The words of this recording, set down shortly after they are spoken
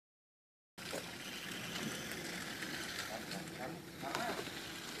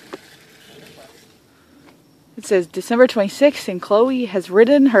It says December 26th, and Khloe has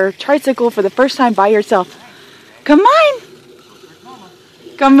ridden her tricycle for the first time by herself. Come on!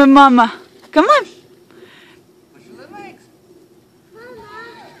 Come on, Mama. Come on. Push your little legs.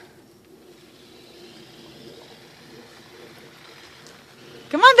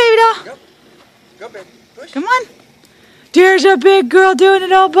 Come on, baby doll. Go. Go, baby. Push. Come on. There's a big girl doing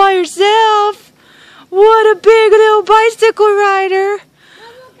it all by herself. What a big little bicycle rider.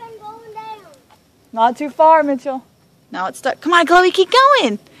 I'm going down. Not too far, Mitchell. Now it's stuck. Come on, Khloe, keep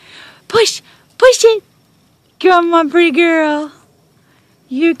going. Push. Push it. Come on, pretty girl.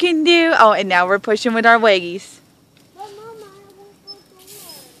 You can do. Oh, and now we're pushing with our waggies. But Mama, I won't go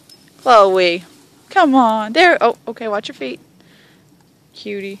somewhere. Khloe. Come on. There. Oh, okay. Watch your feet.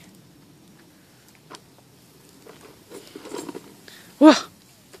 Cutie. Whoa.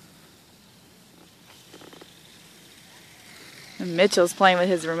 And Mitchell's playing with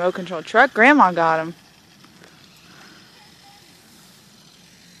his remote control truck. Grandma got him.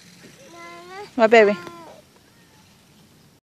 Mama, What, baby?